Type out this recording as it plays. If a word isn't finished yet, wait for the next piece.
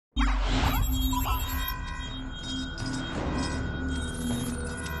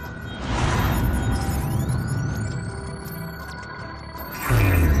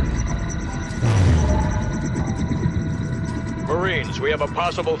Marines. We have a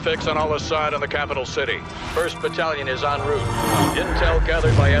possible fix on Al-Assad and the capital city. 1st Battalion is en route. Intel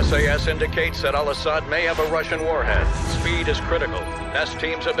gathered by SAS indicates that Al-Assad may have a Russian warhead. Speed is critical. Nest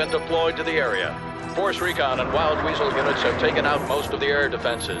teams have been deployed to the area. Force Recon and Wild Weasel units have taken out most of the air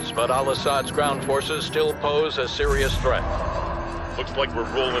defenses, but Al-Assad's ground forces still pose a serious threat. Looks like we're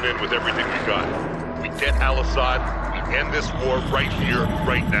rolling in with everything we got. We get Al-Assad, we end this war right here,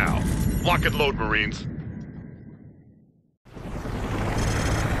 right now. Lock and load, Marines.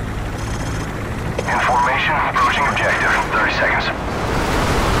 In formation, approaching objective. 30 seconds.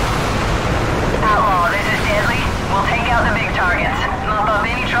 Outlaw, this is Deadly. We'll take out the big targets. Mop up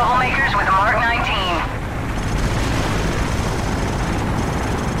any troublemakers with Mark 19.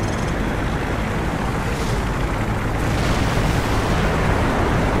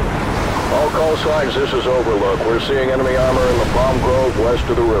 All call signs, this is Overlook. We're seeing enemy armor in the Palm Grove west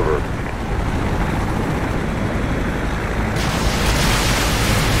of the river.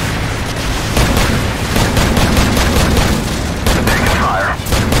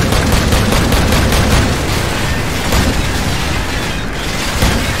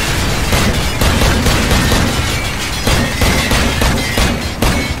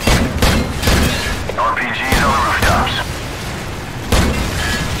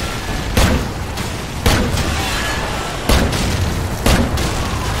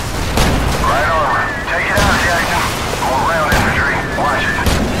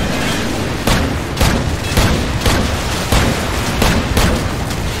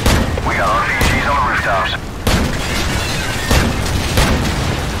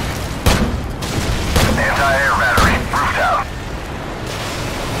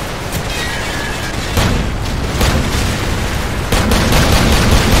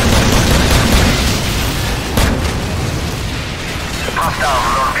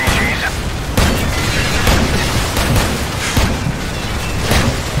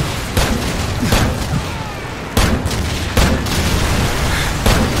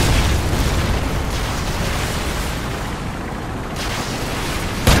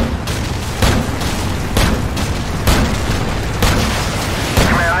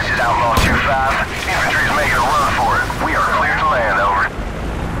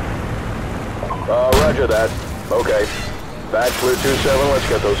 Roger that. Okay. Back clear 2-7, let's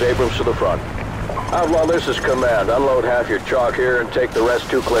get those Abrams to the front. Outlaw, this is command. Unload half your chalk here and take the rest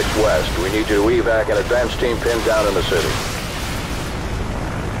 2 clicks west. We need you to evac an advance team pinned down in the city.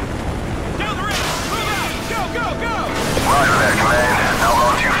 Down the river! Move out! Go, go, go! Roger that, command.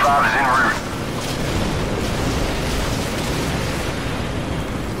 Outlaw 2-5 is en route.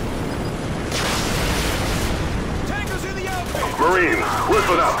 Tankers in the outfit! Marines,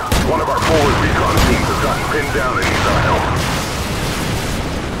 listen up. One of our forward recon teams has gotten pinned down and needs our help.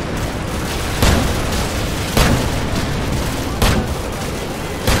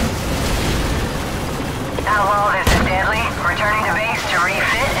 Outlaw, this is Deadly. Returning to base to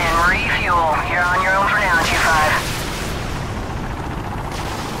refit and refuel. You're on your own for now, 2-5.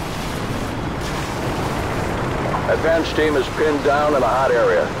 Advance team is pinned down in a hot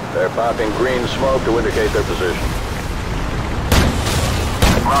area. They're popping green smoke to indicate their position.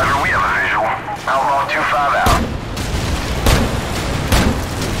 Roger, we have a visual. Outlaw 2-5 out.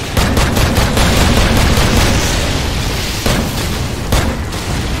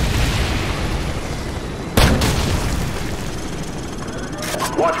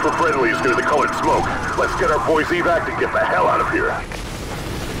 Watch for friendlies near the colored smoke. Let's get our boys evac and get the hell out of here.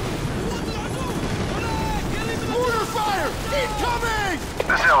 Mortar fire! Incoming!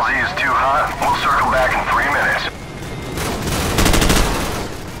 This LZ is too hot. We'll circle back in 3 minutes.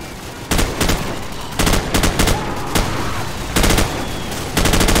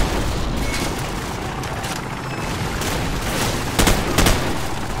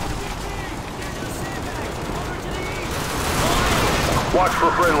 Watch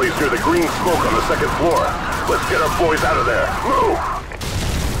for friendlies near the green smoke on the 2nd floor. Let's get our boys out of there. Move!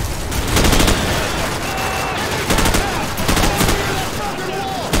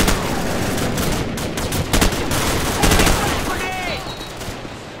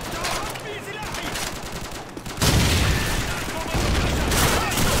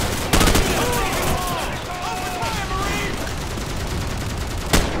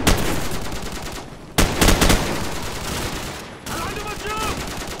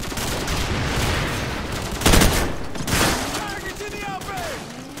 Targets in the outfit!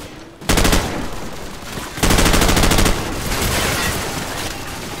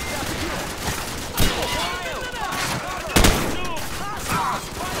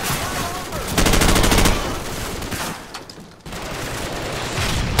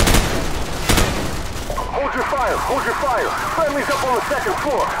 Deadly's up on the second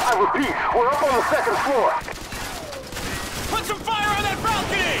floor. I repeat, we're up on the second floor. Put some fire on that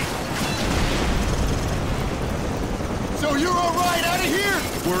balcony! So you're all right out of here?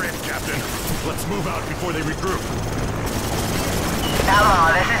 We're in, Captain. Let's move out before they regroup.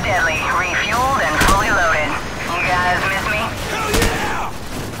 Outlaw, this is Deadly. Refueled and fully loaded. You guys miss me? Hell yeah!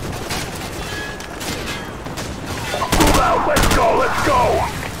 Move out, let's go, let's go!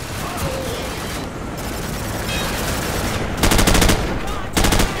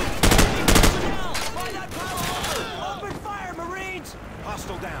 Open fire, Marines!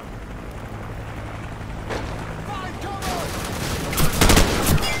 Hostile down. Find cover!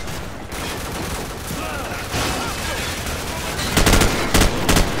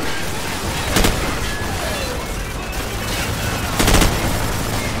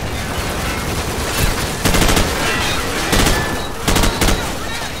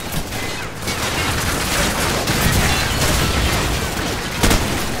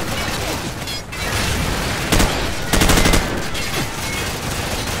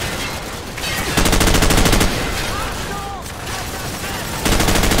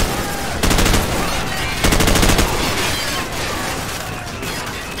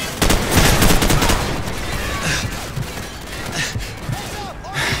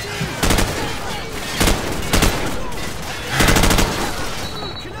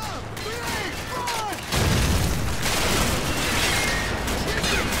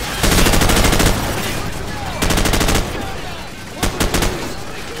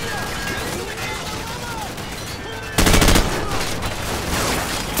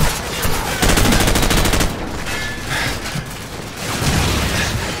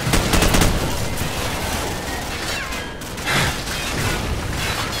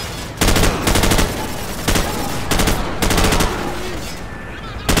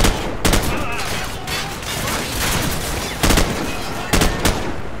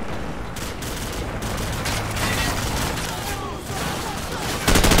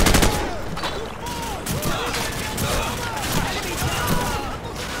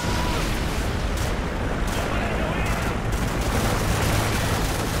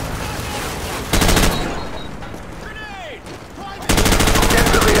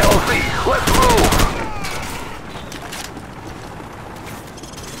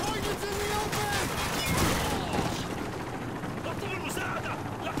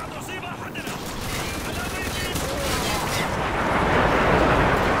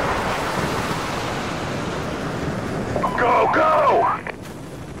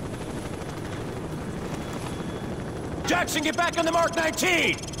 Jackson, get back on the Mark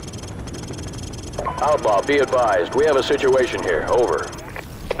 19! Outlaw, be advised. We have a situation here. Over.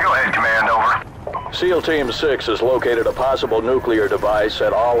 Go ahead, Command, over. SEAL Team 6 has located a possible nuclear device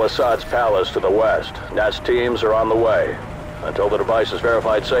at Al-Assad's palace to the west. Nest teams are on the way. Until the device is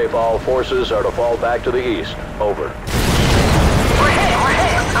verified safe, all forces are to fall back to the east. Over. We're hit! We're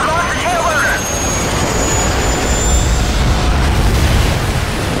hit! I'm off the tail burner!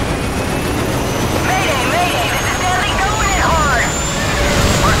 Mayday! Mayday! This is Deadly going in hard!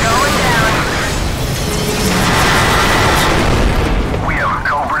 We're going down! We have a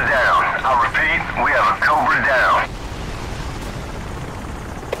Cobra down. I repeat, we have a Cobra down.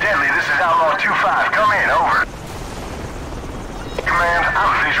 Deadly, this is Outlaw 2-5. Come in, over. Command, I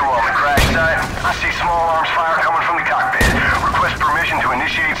have a visual on the crash site. I see small arms fire coming from the cockpit. Request permission to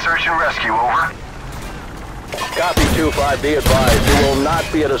initiate search and rescue, over. Copy 2-5, be advised. You will not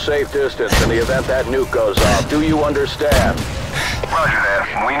be at a safe distance in the event that nuke goes off. Do you understand? Roger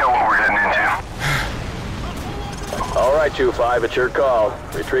that. We know what we're getting into. All right, 2-5, it's your call.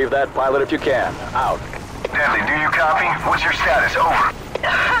 Retrieve that pilot if you can. Out. Deadly, do you copy? What's your status? Over.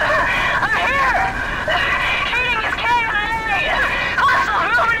 I'm here! Shooting is KIA! Hostiles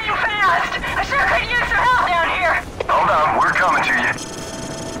moving in fast! I sure could use some help down here! Hold on, we're coming to you.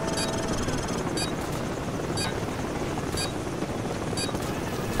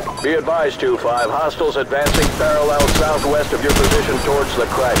 Be advised, 2-5. Hostiles advancing parallel southwest of your position towards the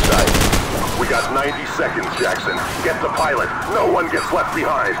crash site. We got 90 seconds, Jackson. Get the pilot. No one gets left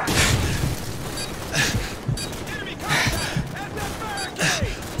behind. Enemy contact! At that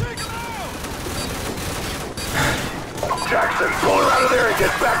barricade! Take him out! Jackson, pull her out of there and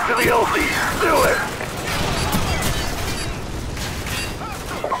get back to the LZ. Do it!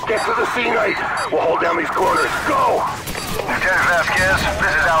 Get to the C-Knight. We'll hold down these corners. Go! Lieutenant Vasquez,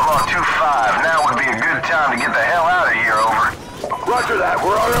 this is Outlaw 2-5. Now would be a good time to get the hell out of here, over. Roger that.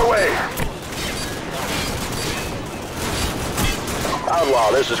 We're on our way.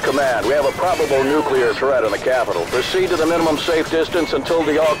 Outlaw, this is Command. We have a probable nuclear threat in the capital. Proceed to the minimum safe distance until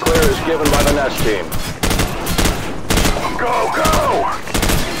the all-clear is given by the Nest team. Go, go!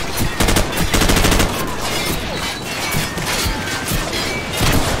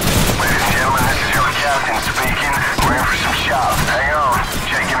 Ladies and gentlemen, this is your captain speaking. We're in for some shots. Hang on.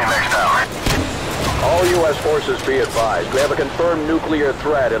 Jay, give me next hour. All U.S. forces be advised. We have a confirmed nuclear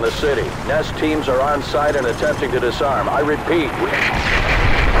threat in the city. Nest teams are on site and attempting to disarm. I repeat,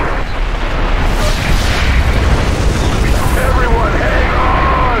 Everyone, hang on!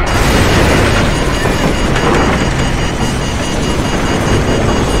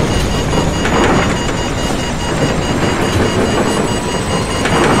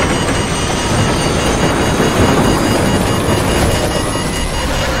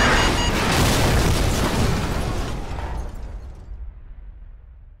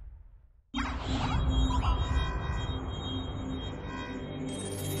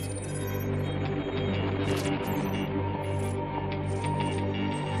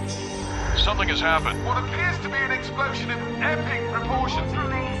 Something has happened. What appears to be an explosion of epic proportions.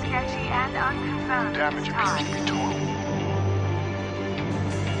 Remains sketchy and unconfirmed. Damage appears to be total.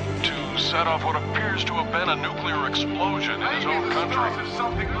 To set off what appears to have been a nuclear explosion in his own country. Of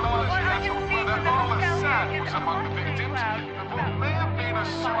something larger. That's whether Al-Assad was among the victims of what may have been a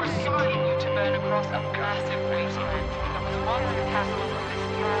suicidal. To burn across a massive wasteland that was once the capital of this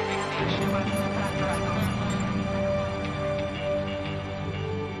thriving nation.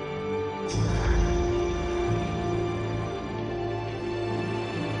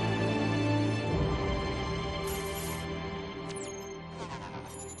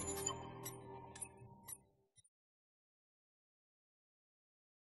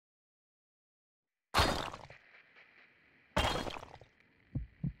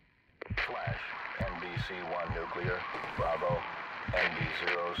 Flash, NBC-1 nuclear, Bravo,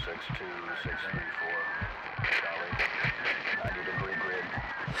 NB-062634, Charlie, 90-degree grid,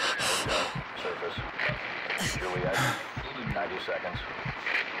 hotel, surface, Juliet, 90 seconds.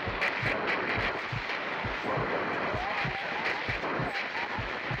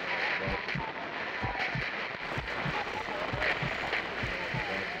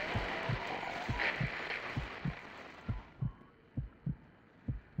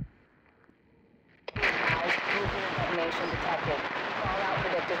 Detected. Fallout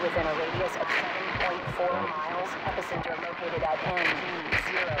predicted within a radius of 7.4 miles. Epicenter located at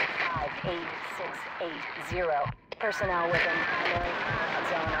ND-058680. Personnel within primary combat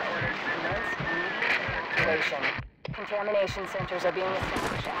zone are ordered to commence immediate evacuation. Contamination centers are being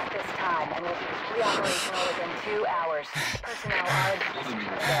established at this time and will be fully operational within 2 hours. Personnel are advised to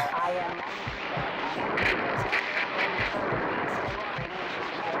keep their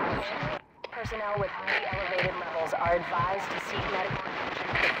Personnel with highly elevated levels are advised to seek medical attention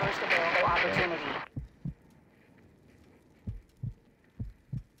at the first available opportunity.